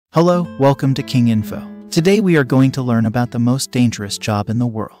Hello, welcome to King Info. Today we are going to learn about the most dangerous job in the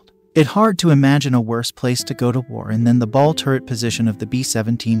world. It's hard to imagine a worse place to go to war than the ball turret position of the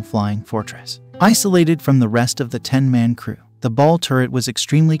B-17 Flying Fortress. Isolated from the rest of the 10-man crew, the ball turret was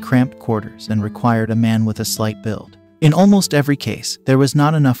extremely cramped quarters and required a man with a slight build. In almost every case, there was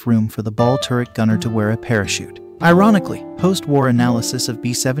not enough room for the ball turret gunner to wear a parachute. Ironically, post-war analysis of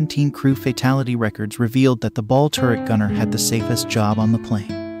B-17 crew fatality records revealed that the ball turret gunner had the safest job on the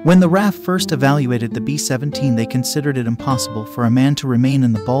plane. When the RAF first evaluated the B-17, they considered it impossible for a man to remain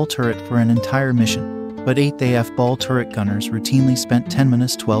in the ball turret for an entire mission. But 8th AF ball turret gunners routinely spent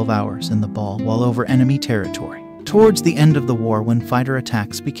 10–12 hours in the ball while over enemy territory. Towards the end of the war, when fighter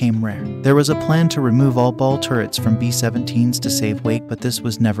attacks became rare, there was a plan to remove all ball turrets from B-17s to save weight, but this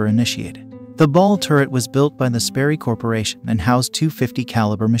was never initiated. The ball turret was built by the Sperry Corporation and housed two 50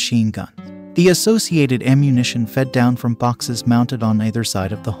 caliber machine guns. The associated ammunition fed down from boxes mounted on either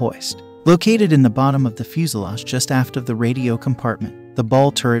side of the hoist. Located in the bottom of the fuselage just aft of the radio compartment, the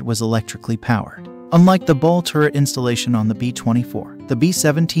ball turret was electrically powered. Unlike the ball turret installation on the B-24, the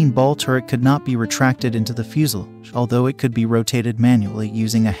B-17 ball turret could not be retracted into the fuselage, although it could be rotated manually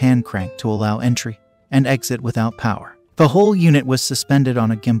using a hand crank to allow entry and exit without power. The whole unit was suspended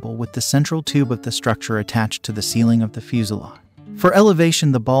on a gimbal with the central tube of the structure attached to the ceiling of the fuselage. For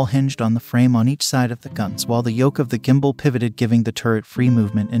elevation, the ball hinged on the frame on each side of the guns, while the yoke of the gimbal pivoted, giving the turret free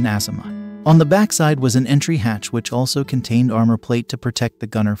movement in azimuth. On the backside was an entry hatch which also contained armor plate to protect the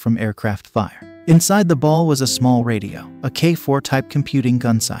gunner from aircraft fire. Inside the ball was a small radio, a K4 type computing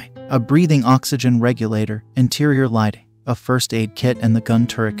gun sight, a breathing oxygen regulator, interior lighting, a first aid kit, and the gun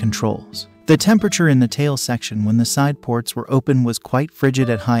turret controls. The temperature in the tail section when the side ports were open was quite frigid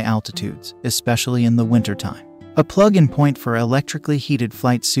at high altitudes, especially in the wintertime. A plug-in point for electrically heated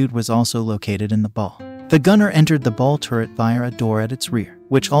flight suit was also located in the ball. The gunner entered the ball turret via a door at its rear,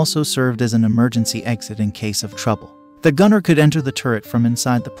 which also served as an emergency exit in case of trouble. The gunner could enter the turret from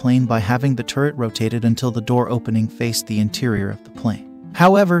inside the plane by having the turret rotated until the door opening faced the interior of the plane.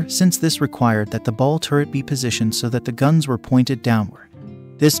 However, since this required that the ball turret be positioned so that the guns were pointed downward,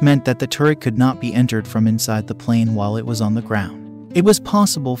 this meant that the turret could not be entered from inside the plane while it was on the ground. It was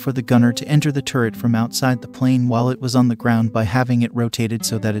possible for the gunner to enter the turret from outside the plane while it was on the ground by having it rotated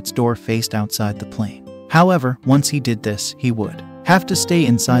so that its door faced outside the plane. However, once he did this, he would have to stay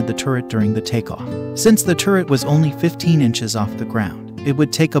inside the turret during the takeoff. Since the turret was only 15 inches off the ground, it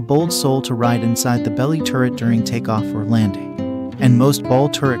would take a bold soul to ride inside the belly turret during takeoff or landing. And most ball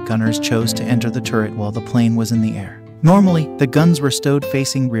turret gunners chose to enter the turret while the plane was in the air. Normally, the guns were stowed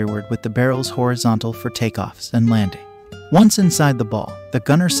facing rearward with the barrels horizontal for takeoffs and landing. Once inside the ball, the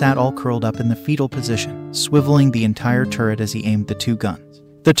gunner sat all curled up in the fetal position, swiveling the entire turret as he aimed the two guns.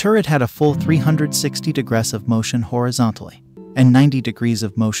 The turret had a full 360 degrees of motion horizontally and 90 degrees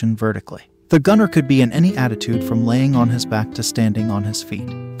of motion vertically. The gunner could be in any attitude from laying on his back to standing on his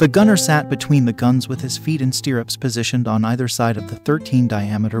feet. The gunner sat between the guns with his feet in stirrups positioned on either side of the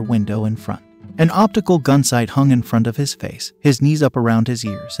 13-diameter window in front. An optical gun sight hung in front of his face, his knees up around his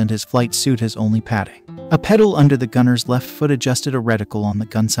ears, and his flight suit his only padding. A pedal under the gunner's left foot adjusted a reticle on the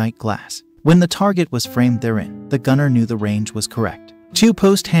gun sight glass. When the target was framed therein, the gunner knew the range was correct. Two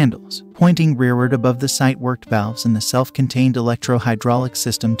post handles, pointing rearward above the sight, worked valves in the self-contained electro-hydraulic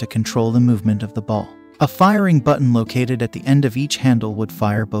system to control the movement of the ball. A firing button located at the end of each handle would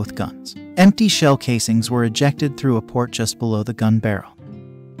fire both guns. Empty shell casings were ejected through a port just below the gun barrel.